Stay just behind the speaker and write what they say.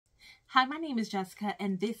Hi, my name is Jessica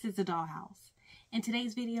and this is the Dollhouse. In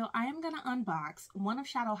today's video, I am going to unbox one of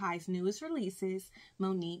Shadow High's newest releases,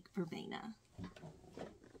 Monique Verbena.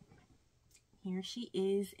 Here she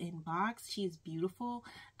is in box. She is beautiful.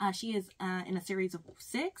 She is in a series of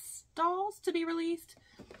 6 dolls to be released,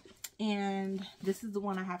 and this is the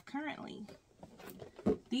one I have currently.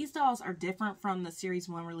 These dolls are different from the Series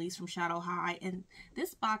 1 release from Shadow High, and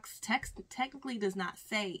this box technically does not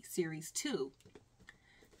say Series 2.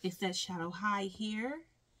 It says Shadow High here.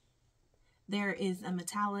 There is a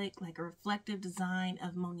metallic, like a reflective design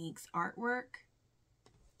of Monique's artwork.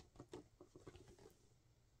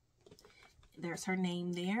 There's her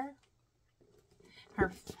name there.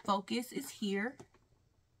 Her focus is here.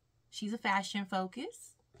 She's a fashion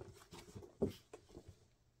focus.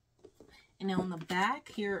 And then on the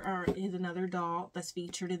back, here is another doll that's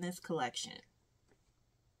featured in this collection.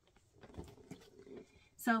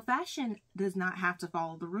 So fashion does not have to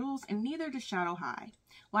follow the rules, and neither does Shadow High.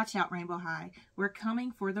 Watch out, Rainbow High. We're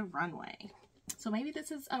coming for the runway. So maybe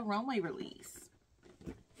this is a runway release.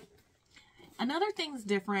 Another thing's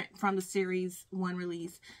different from the Series 1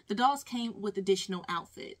 release. The dolls came with additional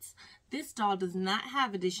outfits. This doll does not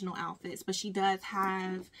have additional outfits, but she does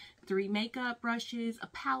have 3 makeup brushes, a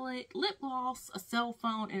palette, lip gloss, a cell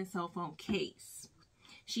phone, and a cell phone case.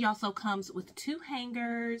 She also comes with 2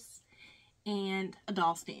 hangers and a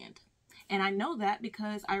doll stand. And I know that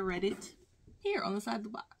because I read it here on the side of the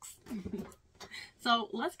box. So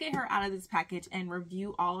let's get her out of this package and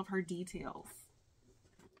review all of her details.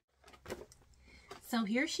 So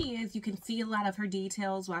here she is. You can see a lot of her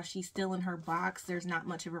details while she's still in her box. There's not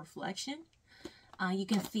much of a reflection. You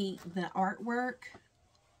can see the artwork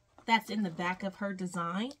that's in the back of her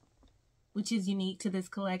design, which is unique to this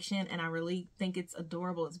collection, and I really think it's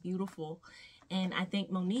adorable. It's beautiful. And I think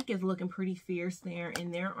Monique is looking pretty fierce there,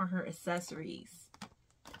 and there are her accessories.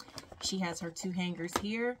 She has her 2 hangers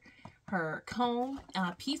here, her comb,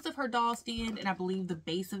 a piece of her doll stand, and I believe the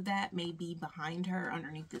base of that may be behind her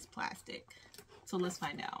underneath this plastic. So let's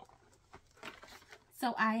find out.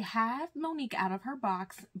 So I have Monique out of her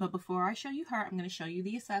box, but before I show you her, I'm going to show you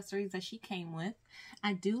the accessories that she came with.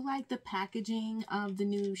 I do like the packaging of the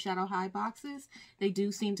new Shadow High boxes. They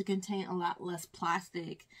do seem to contain a lot less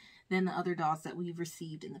plastic than the other dolls that we've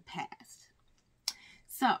received in the past.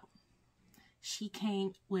 So she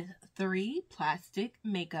came with 3 plastic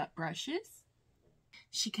makeup brushes.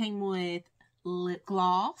 She came with lip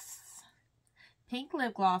gloss, pink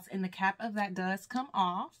lip gloss, and the cap of that does come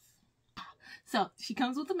off. So she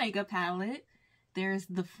comes with a makeup palette. There's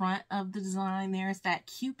the front of the design. There's that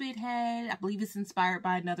Cupid head. I believe it's inspired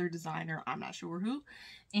by another designer. I'm not sure who.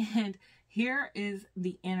 And here is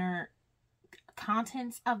the inner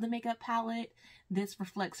contents of the makeup palette. This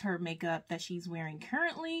reflects her makeup that she's wearing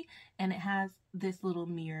currently, and it has this little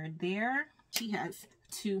mirror there. She has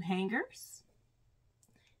 2 hangers,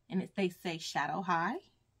 and they say Shadow High.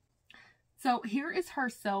 So here is her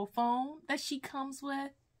cell phone that she comes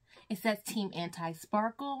with. It says Team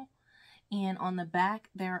Anti-Sparkle, and on the back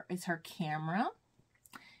there is her camera,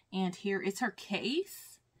 and here is her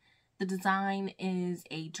case. The design is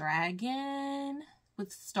a dragon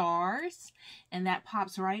with stars, and that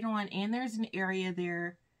pops right on, and there's an area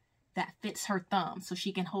there that fits her thumb so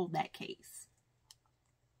she can hold that case.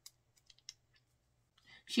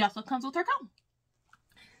 She also comes with her comb.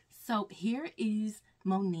 So here is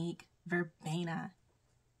Monique Verbena.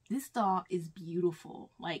 This doll is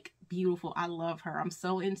beautiful, like beautiful. I love her. I'm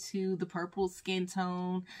so into the purple skin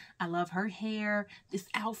tone. I love her hair, this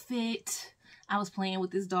outfit. I was playing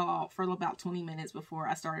with this doll for about 20 minutes before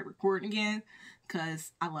I started recording again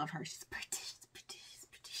because I love her. She's pretty, she's pretty, she's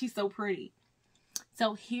pretty. She's so pretty.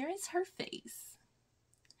 So here is her face.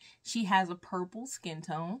 She has a purple skin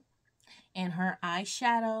tone, and her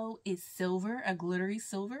eyeshadow is silver, a glittery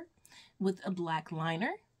silver with a black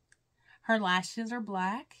liner. Her lashes are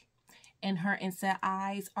black, and her inset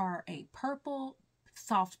eyes are a purple,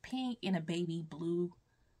 soft pink, and a baby blue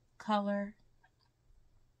color.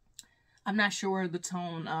 I'm not sure the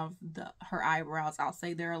tone of her eyebrows. I'll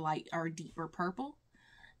say they're a deeper purple.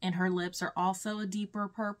 And her lips are also a deeper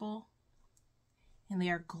purple. And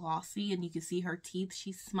they are glossy, and you can see her teeth.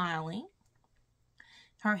 She's smiling.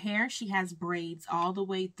 Her hair, she has braids all the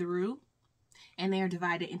way through, and they are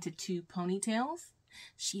divided into 2 ponytails.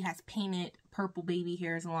 She has painted purple baby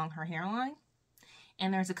hairs along her hairline.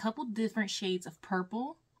 And there's a couple different shades of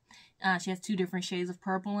purple. She has 2 different shades of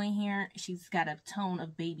purple in here. She's got a tone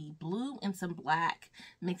of baby blue and some black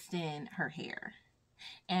mixed in her hair.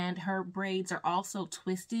 And her braids are also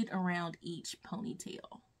twisted around each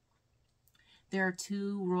ponytail. There are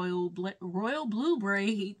 2 royal blue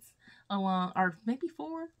braids along, or maybe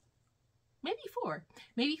 4. maybe 4.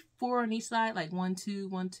 Maybe 4 on each side, like 1, 2,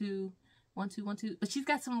 1, 2, 1, 2, 1, 2. But she's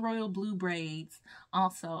got some royal blue braids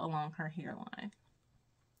also along her hairline.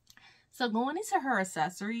 So going into her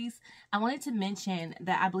accessories, I wanted to mention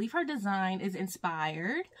that I believe her design is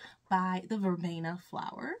inspired by the verbena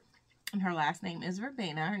flower. And her last name is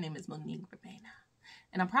Verbena. Her name is Monique Verbena.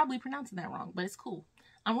 And I'm probably pronouncing that wrong, but it's cool.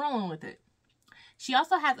 I'm rolling with it. She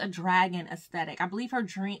also has a dragon aesthetic. I believe her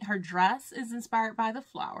dress is inspired by the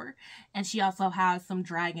flower. And she also has some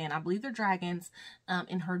dragon, I believe they're dragons,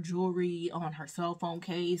 in her jewelry, on her cell phone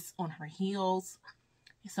case, on her heels.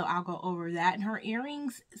 So I'll go over that. And her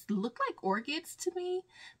earrings look like orchids to me,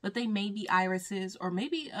 but they may be irises or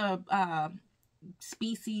maybe a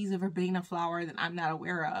species of verbena flower that I'm not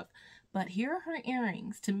aware of. But here are her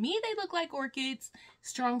earrings. To me, they look like orchids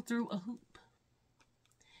strung through a hoop.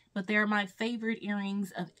 But they're my favorite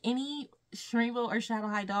earrings of any Rainbow or Shadow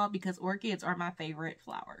High doll because orchids are my favorite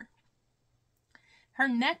flower. Her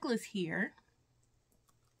necklace here,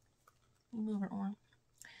 let me move her arm.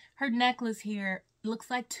 Her necklace here looks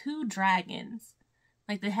like 2 dragons,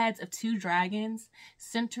 like the heads of 2 dragons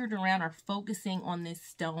centered around or focusing on this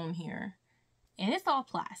stone here. And it's all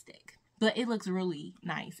plastic, but it looks really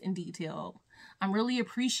nice and detailed. I'm really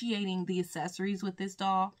appreciating the accessories with this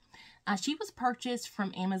doll. She was purchased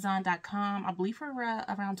from Amazon.com, I believe for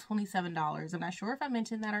around $27. I'm not sure if I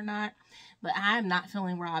mentioned that or not, but I'm not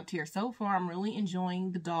feeling robbed here. So far, I'm really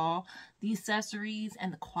enjoying the doll, the accessories,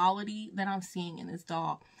 and the quality that I'm seeing in this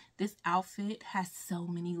doll. This outfit has so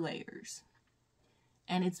many layers,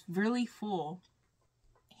 and it's really full.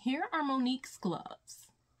 Here are Monique's gloves.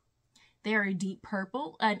 They are a deep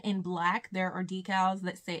purple, and in black, there are decals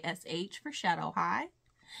that say SH for Shadow High.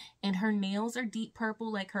 And her nails are deep purple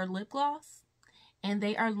like her lip gloss. And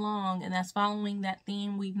they are long, and that's following that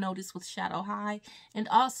theme we've noticed with Shadow High, and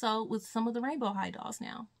also with some of the Rainbow High dolls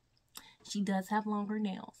now. She does have longer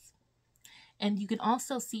nails. And you can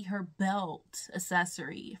also see her belt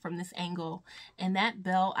accessory from this angle. And that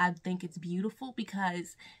belt, I think it's beautiful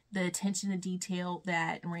because the attention to detail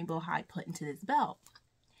that Rainbow High put into this belt.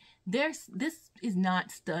 This is not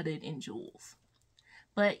studded in jewels.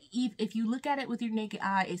 But if you look at it with your naked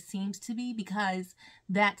eye, it seems to be because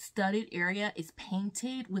that studded area is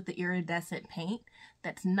painted with the iridescent paint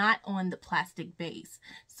that's not on the plastic base.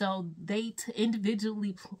 So they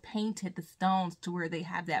individually painted the stones to where they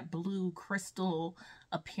have that blue crystal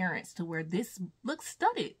appearance to where this looks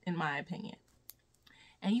studded, in my opinion.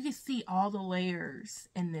 And you can see all the layers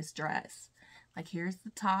in this dress. Like here's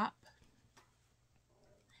the top.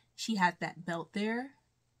 She has that belt there.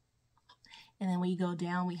 And then when you go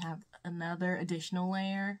down, we have another additional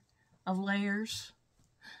layer of layers.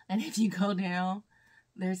 And if you go down,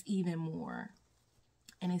 there's even more.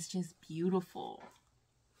 And it's just beautiful.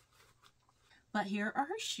 But here are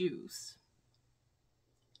her shoes.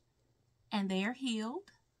 And they are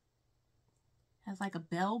heeled. Has like a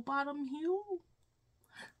bell-bottom heel.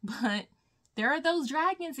 But there are those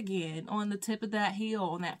dragons again on the tip of that heel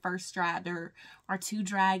on that first strap. There are 2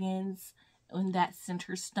 dragons in that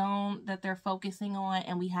center stone that they're focusing on,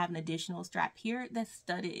 and we have an additional strap here that's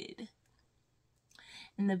studded.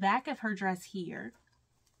 In the back of her dress here,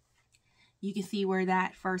 you can see where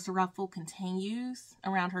that first ruffle continues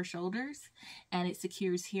around her shoulders, and it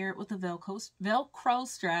secures here with a Velcro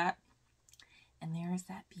strap. And there's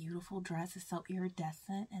that beautiful dress. It's so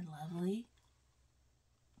iridescent and lovely.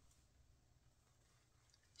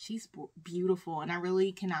 She's beautiful, and I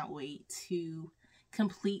really cannot wait to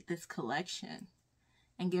complete this collection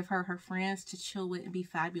and give her friends to chill with and be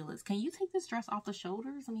fabulous. Can you take this dress off the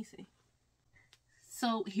shoulders? Let me see.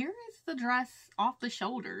 So here is the dress off the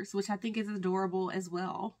shoulders, which I think is adorable as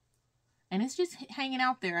well. And it's just hanging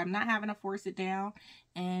out there. I'm not having to force it down.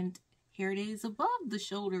 And here it is above the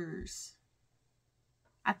shoulders.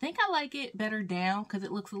 I think I like it better down because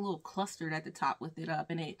it looks a little clustered at the top with it up,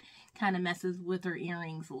 and it kind of messes with her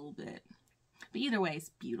earrings a little bit. But either way,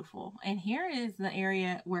 it's beautiful. And here is the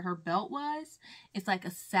area where her belt was. It's like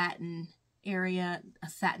a satin area, a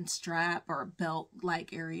satin strap or a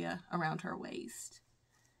belt-like area around her waist.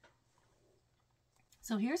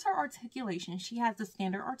 So here's her articulation. She has the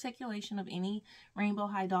standard articulation of any Rainbow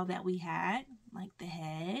High doll that we had, like the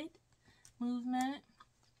head movement,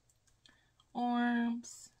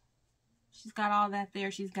 arms. She's got all that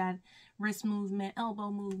there. She's got wrist movement, elbow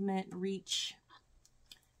movement, reach.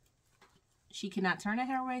 She cannot turn at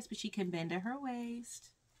her waist, but she can bend at her waist.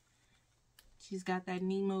 She's got that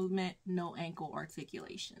knee movement, no ankle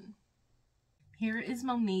articulation. Here is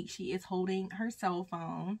Monique. She is holding her cell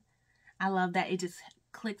phone. I love that it just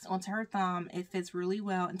clicks onto her thumb. It fits really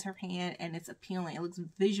well into her hand, and it's appealing. It looks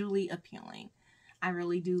visually appealing. I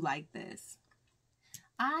really do like this.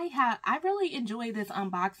 I really enjoyed this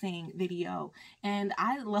unboxing video, and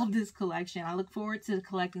I love this collection. I look forward to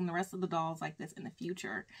collecting the rest of the dolls like this in the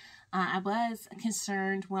future. I was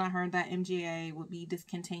concerned when I heard that MGA would be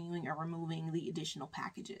discontinuing or removing the additional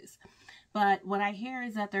packages. But what I hear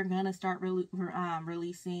is that they're going to start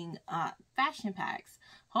releasing fashion packs.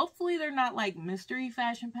 Hopefully they're not like mystery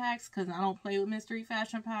fashion packs, because I don't play with mystery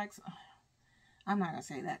fashion packs. I'm not going to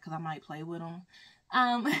say that because I might play with them.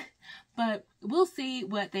 But we'll see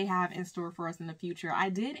what they have in store for us in the future. I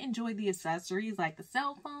did enjoy the accessories like the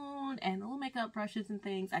cell phone and the little makeup brushes and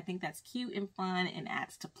things. I think that's cute and fun and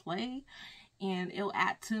adds to play, and it'll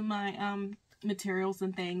add to my materials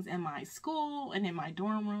and things in my school and in my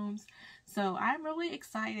dorm rooms. So I'm really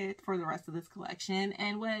excited for the rest of this collection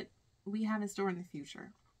and what we have in store in the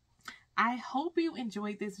future. I hope you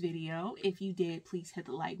enjoyed this video. If you did, please hit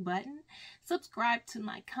the like button. Subscribe to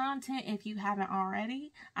my content if you haven't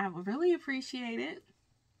already. I would really appreciate it.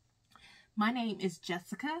 My name is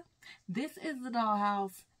Jessica. This is the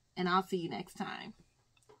Dollhouse, and I'll see you next time.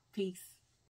 Peace.